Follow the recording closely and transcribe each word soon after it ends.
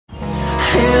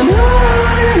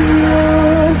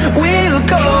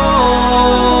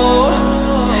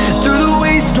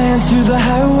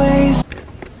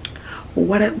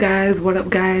What up guys, what up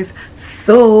guys?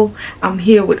 So I'm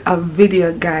here with a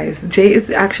video guys. Jay is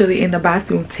actually in the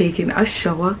bathroom taking a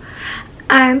shower,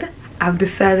 and I've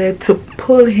decided to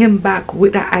pull him back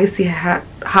with the icy hot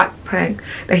prank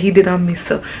that he did on me.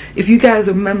 So if you guys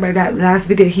remember that last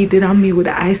video he did on me with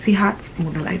the icy hot,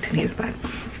 oh, the lighting here is bad.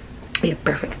 Yeah,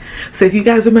 perfect. So if you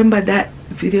guys remember that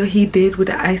video he did with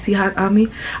the icy hot on me,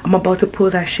 I'm about to pull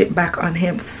that shit back on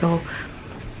him. So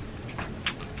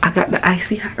I got the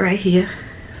icy hot right here,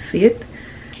 see it?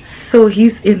 So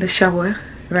he's in the shower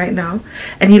right now,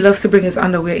 and he loves to bring his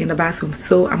underwear in the bathroom.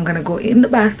 So I'm gonna go in the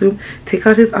bathroom, take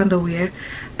out his underwear,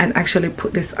 and actually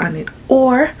put this on it.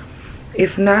 Or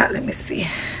if not, let me see,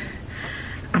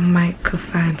 I might could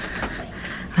find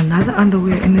another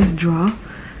underwear in this drawer.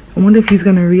 I wonder if he's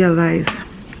gonna realize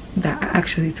that I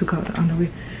actually took out the underwear.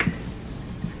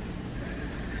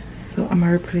 So I'm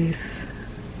gonna replace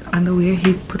the underwear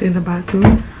he put in the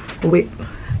bathroom with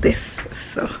this.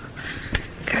 So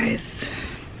guys,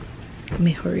 let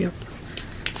me hurry up.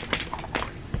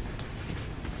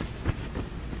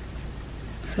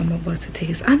 So I'm about to take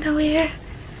his underwear.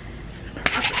 I'm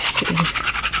gonna put this shit in.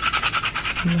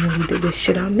 He did this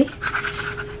shit on me.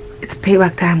 It's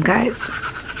payback time guys.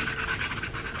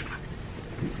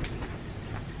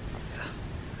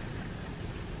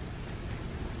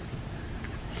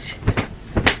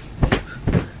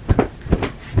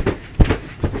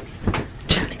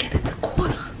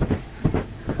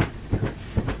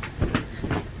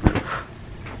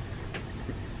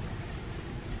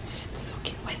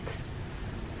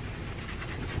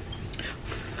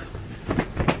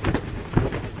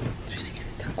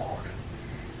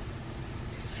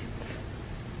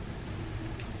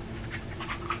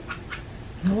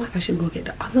 You know what? I should go get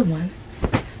the other one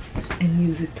and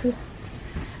use it too.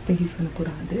 I think he's gonna put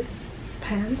on this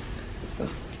pants. So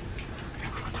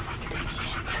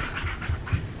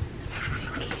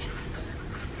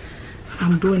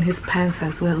I'm doing his pants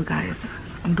as well, guys.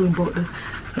 I'm doing both the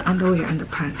underwear and the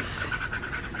pants.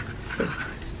 So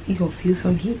he gonna feel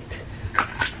some heat.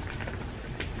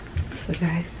 So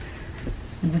guys,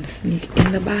 I'm gonna sneak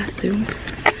in the bathroom.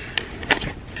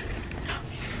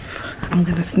 I'm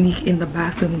gonna sneak in the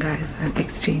bathroom guys and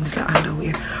exchange the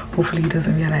underwear. Hopefully he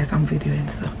doesn't realize I'm videoing,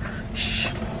 so shh.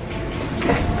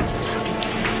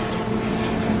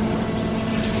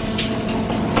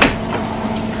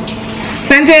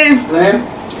 Sanjay,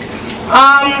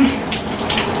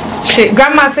 shit,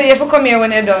 grandma say you have to come here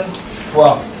when you're done.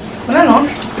 What? I don't know.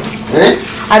 Eh?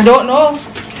 I don't know.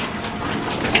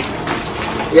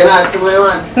 You're not asking what you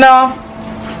want? No.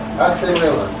 Ask him what you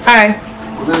want. Alright.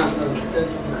 No.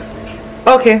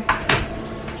 Okay.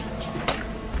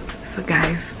 So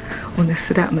guys, when I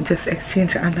see that, I'm just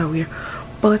exchange the underwear.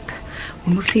 But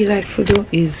what I feel like to do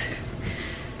is,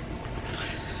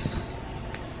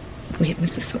 wait,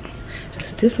 Mr. So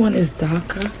this one is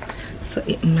darker, so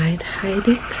it might hide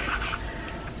it.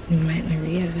 You might not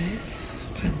realize.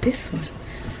 But this one,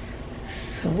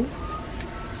 so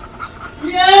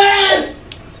yes.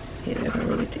 yeah, let me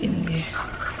roll it in there.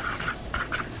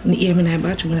 The ear in my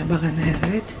bathroom, in my bag, and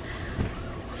right.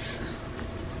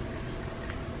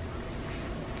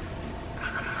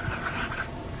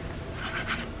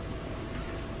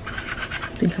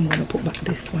 I think I'm gonna put back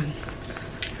this one.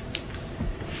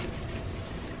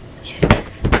 Yeah,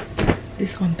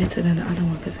 this one better than the other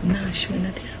one because I'm not showing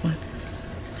that this one.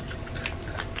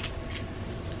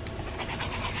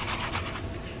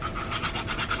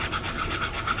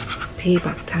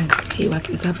 Payback time. Payback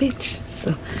is a bitch.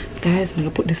 So guys, I'm gonna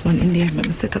put this one in there. I'm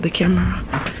gonna set up the camera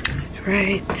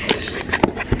right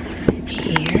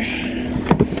here.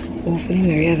 Hopefully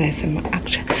he realize I'm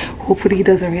actually, hopefully he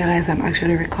doesn't realize I'm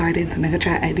actually recording. So I'm gonna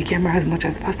try to hide the camera as much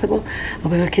as possible. I'm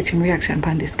gonna catch him reaction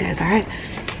upon this guys, alright?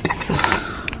 So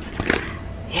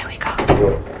here we go.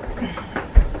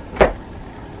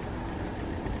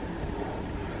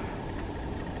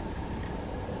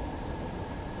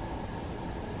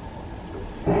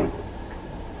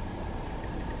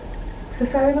 So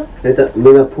sorry no? Let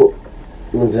me put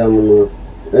my jam on.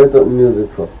 Let up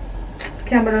music for.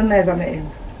 Camera knife on my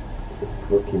end.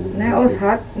 Okay. Now it's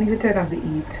hot, need to turn off the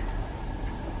heat.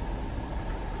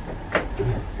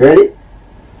 Ready?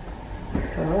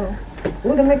 Oh,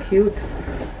 oh, they're cute.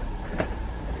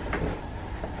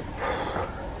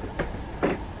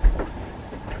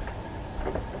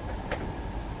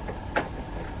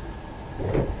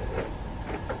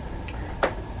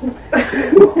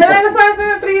 Can I have a fire for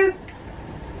me, please?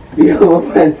 Yo,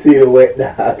 I fancy a wet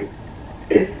dog.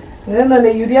 No,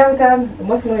 you the other time, you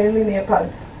must know you're in your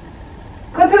pants.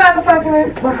 Come to the fire for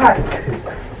me, my hat.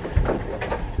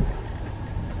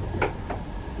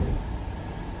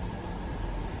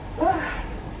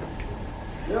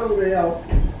 hungry now.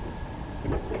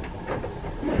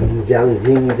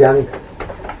 Jing jang.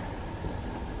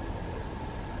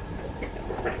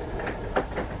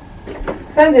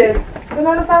 Sanjay, you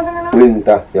know the fan for me now?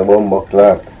 Winter, your bumbo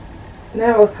clock.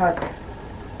 Never was hot.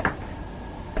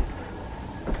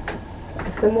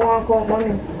 It's the more I count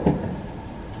money.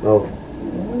 No.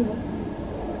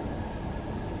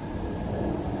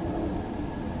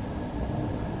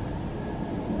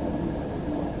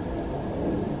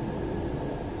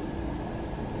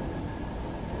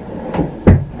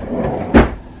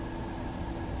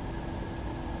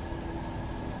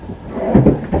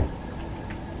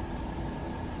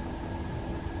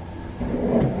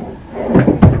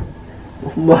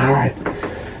 Mad.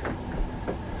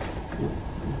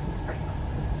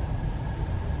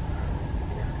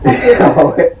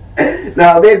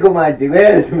 No, big romantic.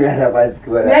 Where is me at a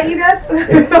passport? Yeah, you that?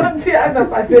 I'm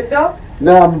not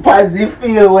No, my pants they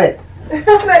feel wet. I'm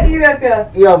not eat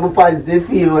that. Yeah, my pants they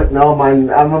feel wet now, man.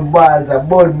 And my balls are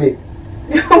burn me.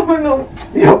 No.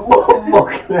 Your bum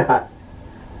buckler.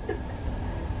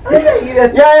 I'm not eat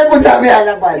that. Yeah, you put that me on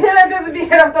the pants. You're not just be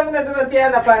head of something that doesn't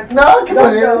tear the pants. No, keep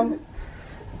on.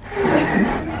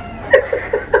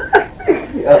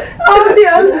 Oh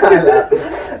dear.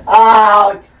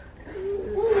 Ouch.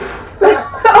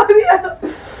 Oh dear.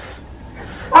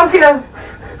 I'm here.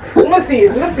 Let's see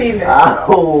it.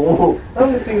 Ow. Let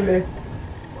me see it.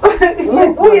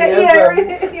 Oh, your ear.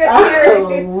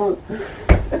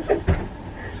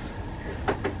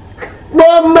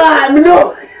 Mom, man,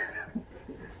 no.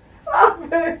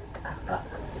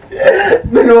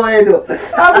 Me know I know. I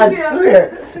swear.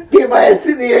 Keep my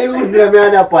sitting here using them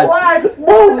on the pot. What?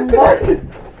 Mom, man.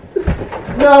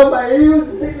 No, man, you use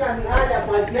the thing on the other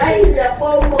pot. Yeah, you there,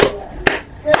 mom.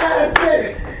 You gotta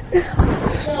say it.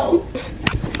 No.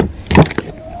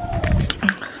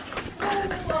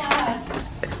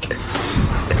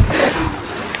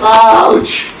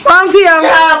 Ouch! Mom, dear.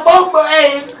 Yeah, bumbo,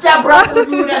 hey, that brother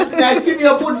do that. I see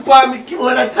you put palm, you keep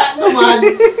on attack the man.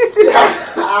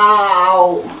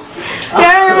 Ow!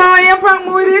 Yeah, remember when you prank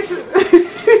me with it?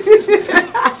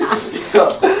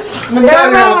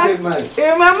 Man. You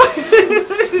remember?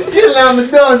 Chill now, I'm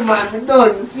done, man. I'm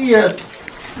done. Serious.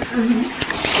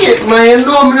 Shit, man, you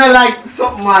know me not like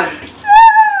something, man.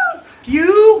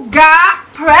 You got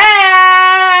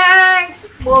pranked.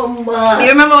 Bumba. You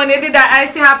remember when you did that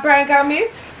icy hot prank on me?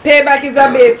 Payback is a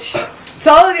bitch.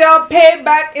 Told you,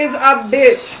 payback is a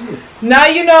bitch. Now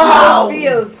you know how it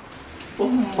feels.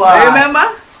 Bumba. You remember?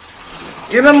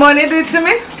 You remember when you did it to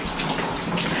me?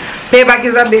 Payback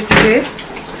is a bitch, okay?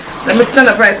 Let me stand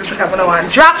up right because I don't want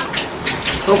to drop.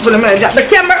 Hopefully I'm going to drop the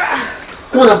camera.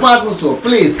 Come on, pass me soap,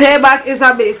 please. Payback is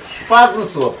a bitch. Pass me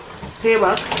soap.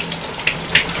 Payback.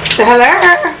 Hello.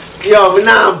 Yo, we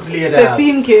now play that. The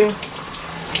team came.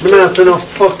 We now see no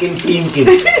fucking team kid.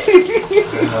 Dear.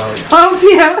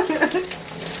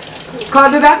 Call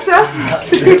the doctor.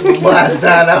 Balls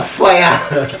on a fire.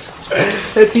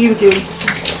 The team came.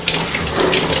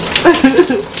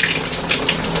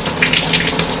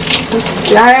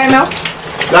 You alright now?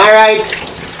 Alright.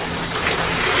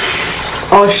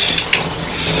 Hush.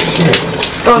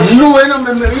 Hush. No, I don't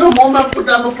your mom put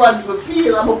on my pants for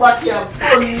feel. I'm about to have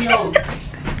me out.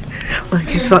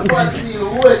 Okay, so guys.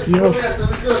 Yo.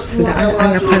 So the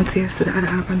other pants here. So the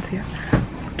other pants here.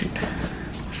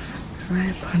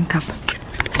 Right on top.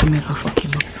 You never fuck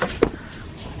him up.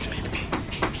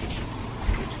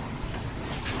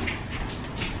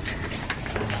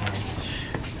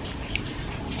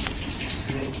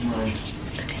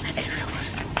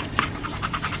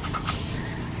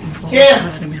 Kim.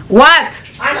 What?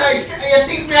 I know you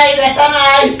think me like that and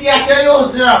I see at your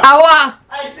user. Awa.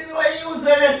 I see where you use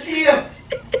the shape.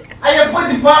 And you put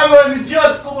the palm on the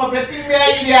just come up, you think me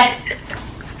like that.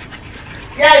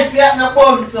 Yeah, I see at the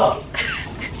bum, sir.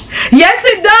 Yes,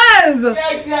 it does. Yeah,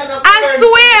 I see at the I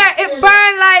swear it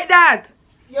burned like that.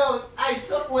 Yo, I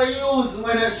saw what you use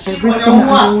when you wax.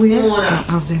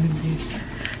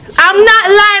 I'm not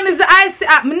lying, it's the icy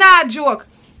at me not joke.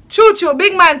 Choo,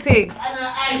 big man thing. I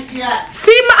know icy hat.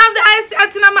 See me have the icy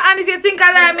hat in my hand if you think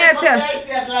I lie me I tell. Icy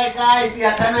hat like icy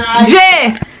hat. I know icy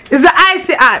Jay, is the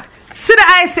icy hat. See the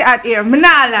icy hat here, me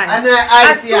not lie. I know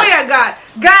icy hat. I swear God.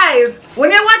 Guys,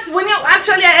 when you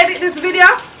actually edit this video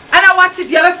and I watch it,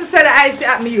 you have to say the icy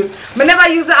hat me use. Me never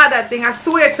use the other thing, I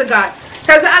swear to God.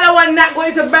 Because the other one not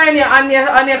going to burn you on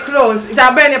your clothes. It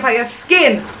will burn you on your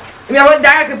skin. I won't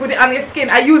directly put it on your skin.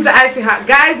 I use the icy hat.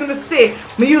 Guys, you mistake.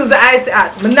 Me use the icy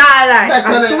hat. Me not lie.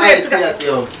 I swear to God.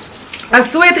 I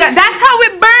swear to God. That's how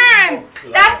it burns.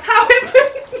 That's how it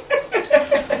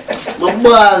burns. My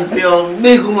balls, yo.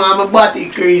 Big man, my body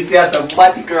crease. Yes, some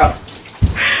body crap.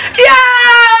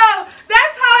 Yeah.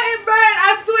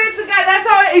 that's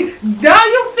how how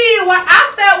you feel what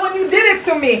I felt when you did it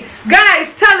to me. Guys,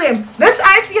 tell him this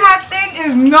icy hot thing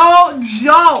is no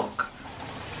joke.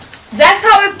 That's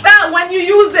how it felt when you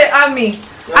used it on me.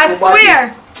 I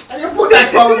swear. You put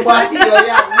that on my body, you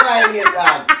have my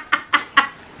dog.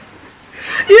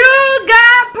 You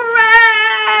got pranked.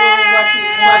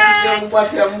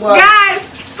 Guys,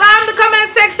 spam the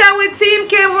comment section with Team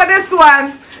Kim for this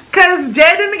one. Cause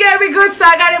Jay didn't get me good, so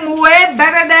I got him way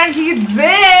better than he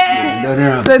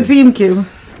did. So Team Kim.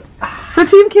 So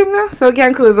Team Kim now? So we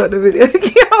can close out the video.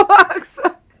 You walk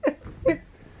so yeah,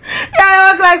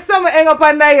 I look like someone hang up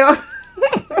on that.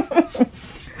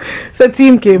 So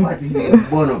Team Kim.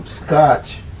 Burn up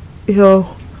scotch. Yo.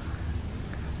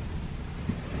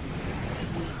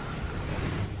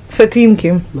 So Team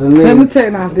Kim. Let me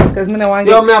turn off this because I don't want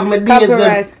to get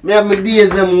copyright. Me have my days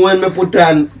them when me put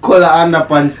on color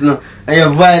underpants now and you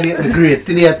violate the grey.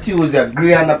 Today Tuesday,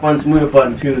 grey underpants me up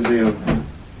on Tuesday. I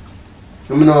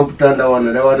don't put on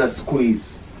that one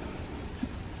squeeze.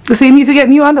 So you need to get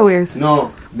new underwears?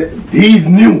 No, these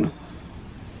new.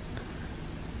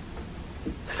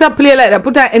 Stop playing like that.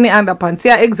 Put on any underpants.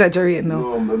 You're exaggerating now.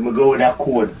 No, me go with that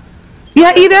code.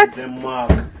 Yeah, eat it?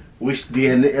 Mark. Which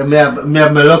day me have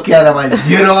lucky other ones.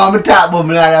 You know what I'm talking about,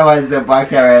 me other ones the back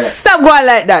here. Stop going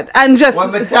like that and just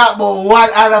when me talk about one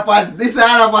other pass, this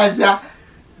other pass, the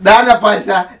other pass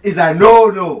is a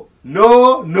no.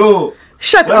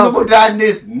 Shut when up. When me put on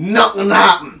this, nothing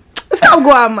happen. Stop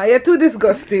going, man. You're too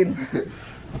disgusting.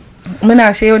 I'm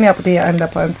not sure when you put your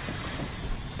underpants.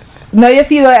 Now you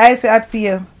feel like I say at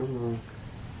fear.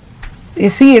 You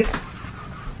see it?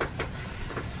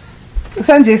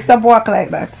 Sanjay, stop walk like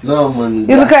that. No, man.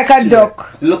 You look like a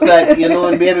duck. Look like, you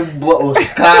know, baby butt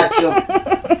scotch up.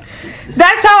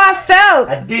 That's how I felt.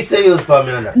 And this I use for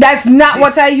me. That's not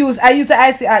what I use. I use the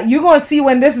icy hot. You're going to see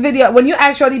when this video, when you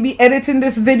actually be editing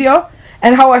this video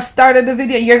and how I started the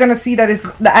video, you're going to see that it's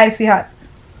the icy hot.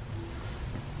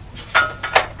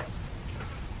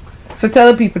 So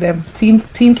tell the people them. Team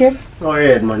Kim? Oh,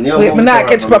 yeah, man. Wait, but not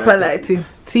catch proper lighting.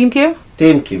 Team Kim?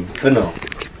 Team Kim, for now.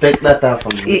 Take that off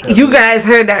from me. You guys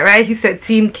heard that, right? He said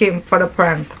Team Kim for the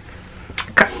prank.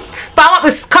 Spam up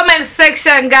the comment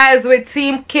section, guys, with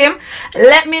Team Kim.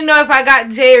 Let me know if I got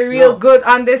Jay real good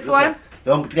on this one.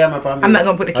 Don't put the camera on me. I'm not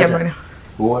going to put the camera on.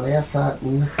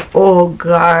 Oh,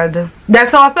 God.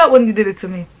 That's how I felt when you did it to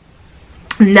me.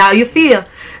 Now you feel.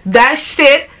 That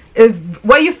shit is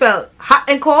what you felt. Hot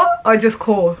and cold or just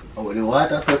cold? Oh, the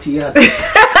water touch you.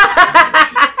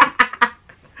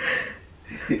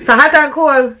 So hot and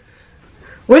cold.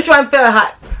 Which one felt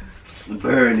hot?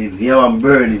 Burning. Yeah, I'm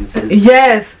burning.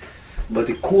 Yes. But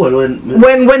the cold when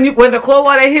the cold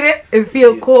water hit it, it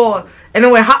feel cold. And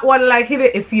then when hot water like hit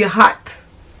it, it feel hot.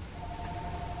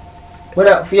 What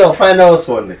up? Yo, find out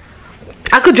one.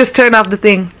 I could just turn off the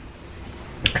thing.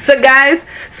 So guys,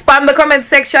 spam the comment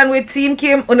section with Team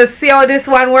Kim. Wanna see how this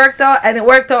one worked out, and it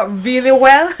worked out really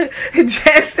well.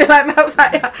 Just still under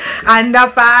fire. Under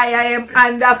fire, I am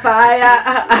under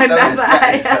fire. Under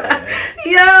fire.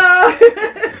 Yo.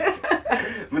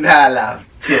 I'm not laugh.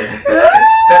 Chill. Turn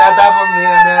that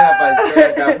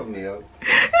off for me.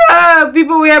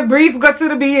 People wear brief, go to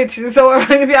the beach. So if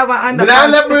you have an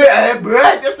underpants.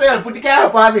 Brief yourself. Put the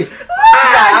camera on me.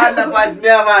 Yeah, underpants, me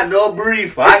have no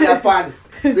brief. Underpants.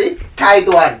 See? Tight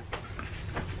one.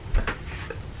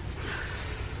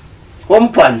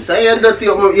 One pants.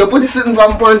 You put this in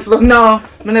one pants, look? No,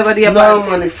 I never do your pants. No,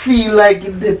 man, it feel like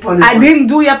it dip on it. I didn't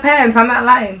do your pants, I'm not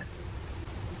lying.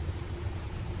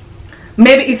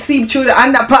 Maybe it seeped through the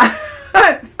underpants.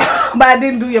 But I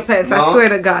didn't do your pants, no, I swear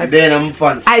to God. Then I'm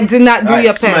pants. I did not do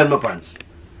your pants. Smell my pants.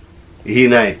 He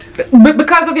night.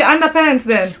 Because of your underpants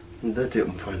then? That's it,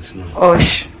 my pants now. Oh,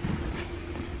 shh.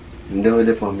 And they were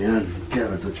there for me hand. You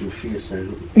can't touch my face.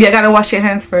 You gotta wash your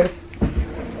hands first.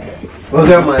 Where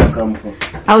grandma come from?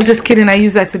 I was just kidding, I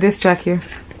used that to distract you.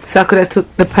 So I could have took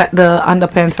the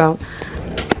underpants out.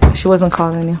 She wasn't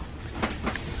calling you.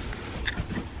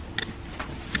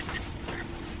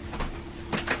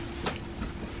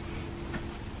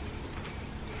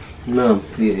 No,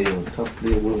 play top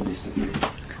play about this.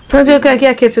 Because you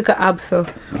can't catch your abs, so.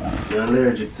 You're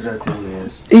allergic to that thing,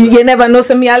 yes. You never know,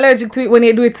 so me allergic to it when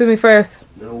you do it to me first.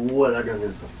 The whole of them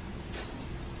is.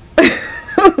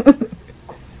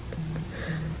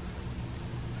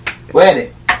 Where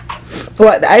they?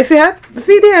 What, the icy hot?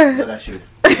 See there? What I should?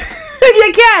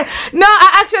 You can't. No,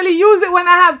 I actually use it when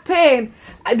I have pain.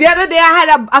 The other day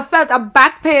I felt a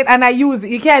back pain and I used it.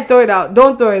 You can't throw it out.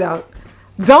 Don't throw it out.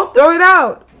 Don't throw it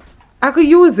out. I could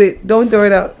use it. Don't throw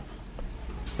it out.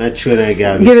 Not sure I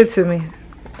got it. Give it to me.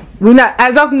 We're not,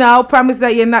 as of now, promise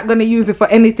that you're not gonna use it for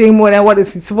anything more than what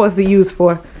it's supposed to use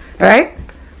for. Alright?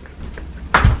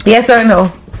 Yes or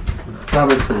no?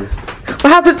 Promise me. What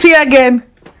happened to you again?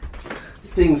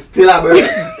 Things still a burn.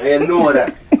 I know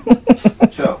that.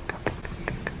 Sure.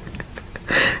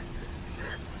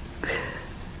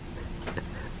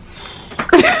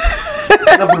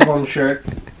 I put it on my shirt.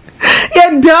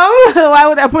 You're dumb? Why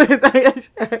would I put it on your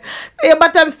shirt? Your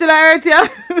bottom still hurt you?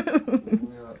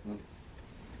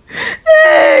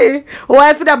 Hey! Why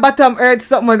if that bottom hurt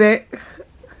something there?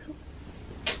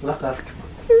 Look up.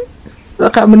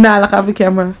 Look at me now, look at the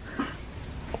camera.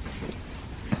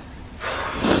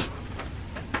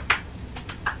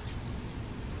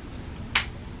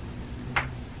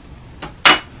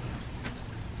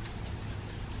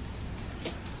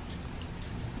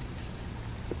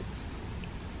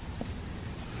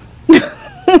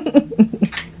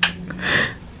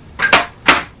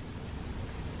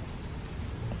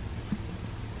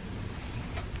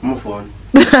 My phone.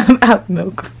 I have no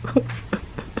clue.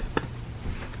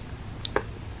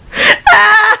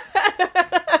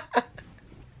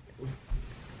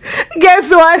 Guess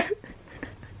what?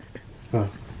 Huh.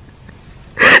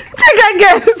 Take a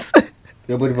guess.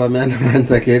 You put it for me on the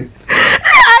pants again.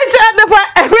 I said the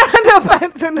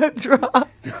pants in the drawer.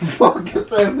 Fuck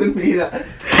yourself with me. Yo,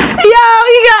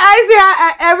 you got icy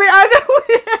every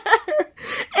underwear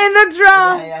in the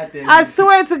drawer. I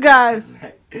swear to God.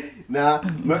 Nah,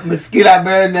 my skill I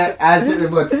burn that. I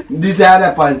said, but this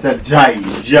other pants are dry.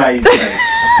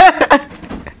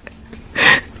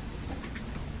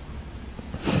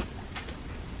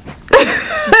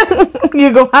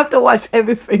 You're gonna have to watch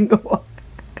every single one.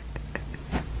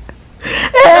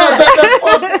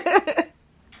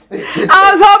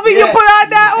 I was hoping you put on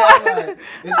that one.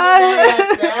 I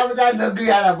haven't done no green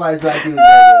other pants like you.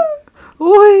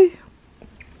 Oi.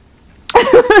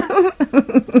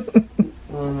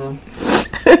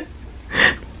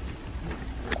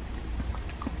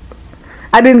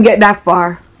 I didn't get that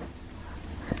far.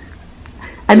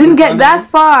 I didn't get that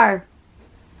far.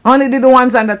 I only did the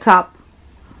ones on the top.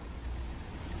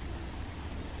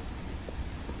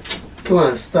 Come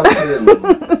on, stop it.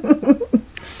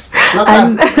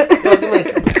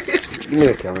 Give me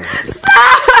the camera.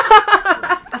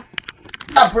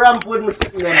 Stop ramp with me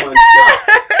sitting there, man.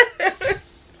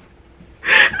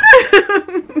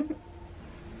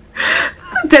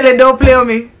 Tell it, don't play with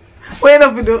me. What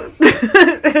enough you do?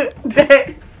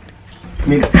 Jay.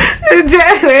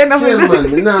 Jay, what enough you do? Man,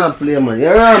 me not play, man.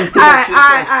 You're wrong.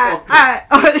 Alright.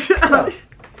 Hush.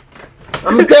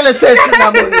 I'm telling you, say something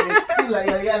about it. Still,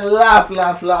 you laugh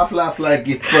like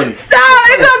it's funny. Stop!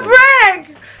 It's a prank!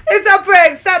 It's a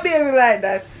prank. Stop being like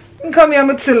that. Come here,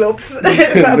 my chill-ups.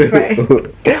 It's a prank.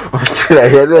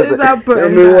 It's a prank.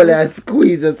 Let me hold and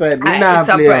squeeze aside. It's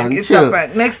a prank. It's a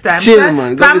prank. Next time. Chill,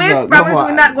 man. Promise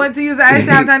we're not going to use the ice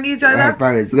out on each other.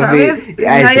 Promise. It's going to be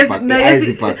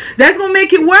ice pack. That's going to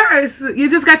make it worse. You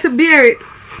just got to bear it.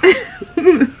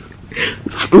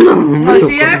 Oh,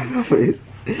 she here?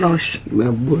 No,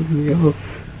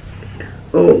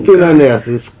 oh, feel on there,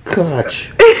 so scratch.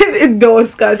 Don't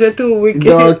scratch, you're too wicked.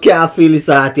 Don't can't feel it,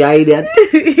 you idiot.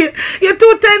 You're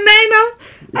too tender, you know?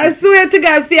 I swear to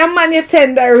God, for your man, you're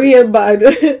tender real bad.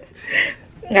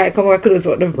 Alright, come on, close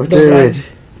out the ready?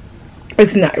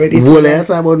 It's not ready. What else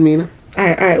about me now?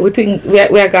 Alright,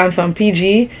 we are going from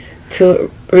PG to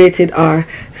rated R.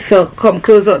 So, come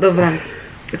close out the vlog.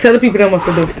 Tell the people what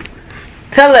to do.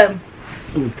 Tell them.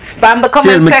 Spam the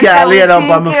comment section. Chill, me can't lay it up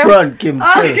on my front, Kim.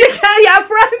 Oh, you can't, your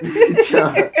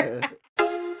front?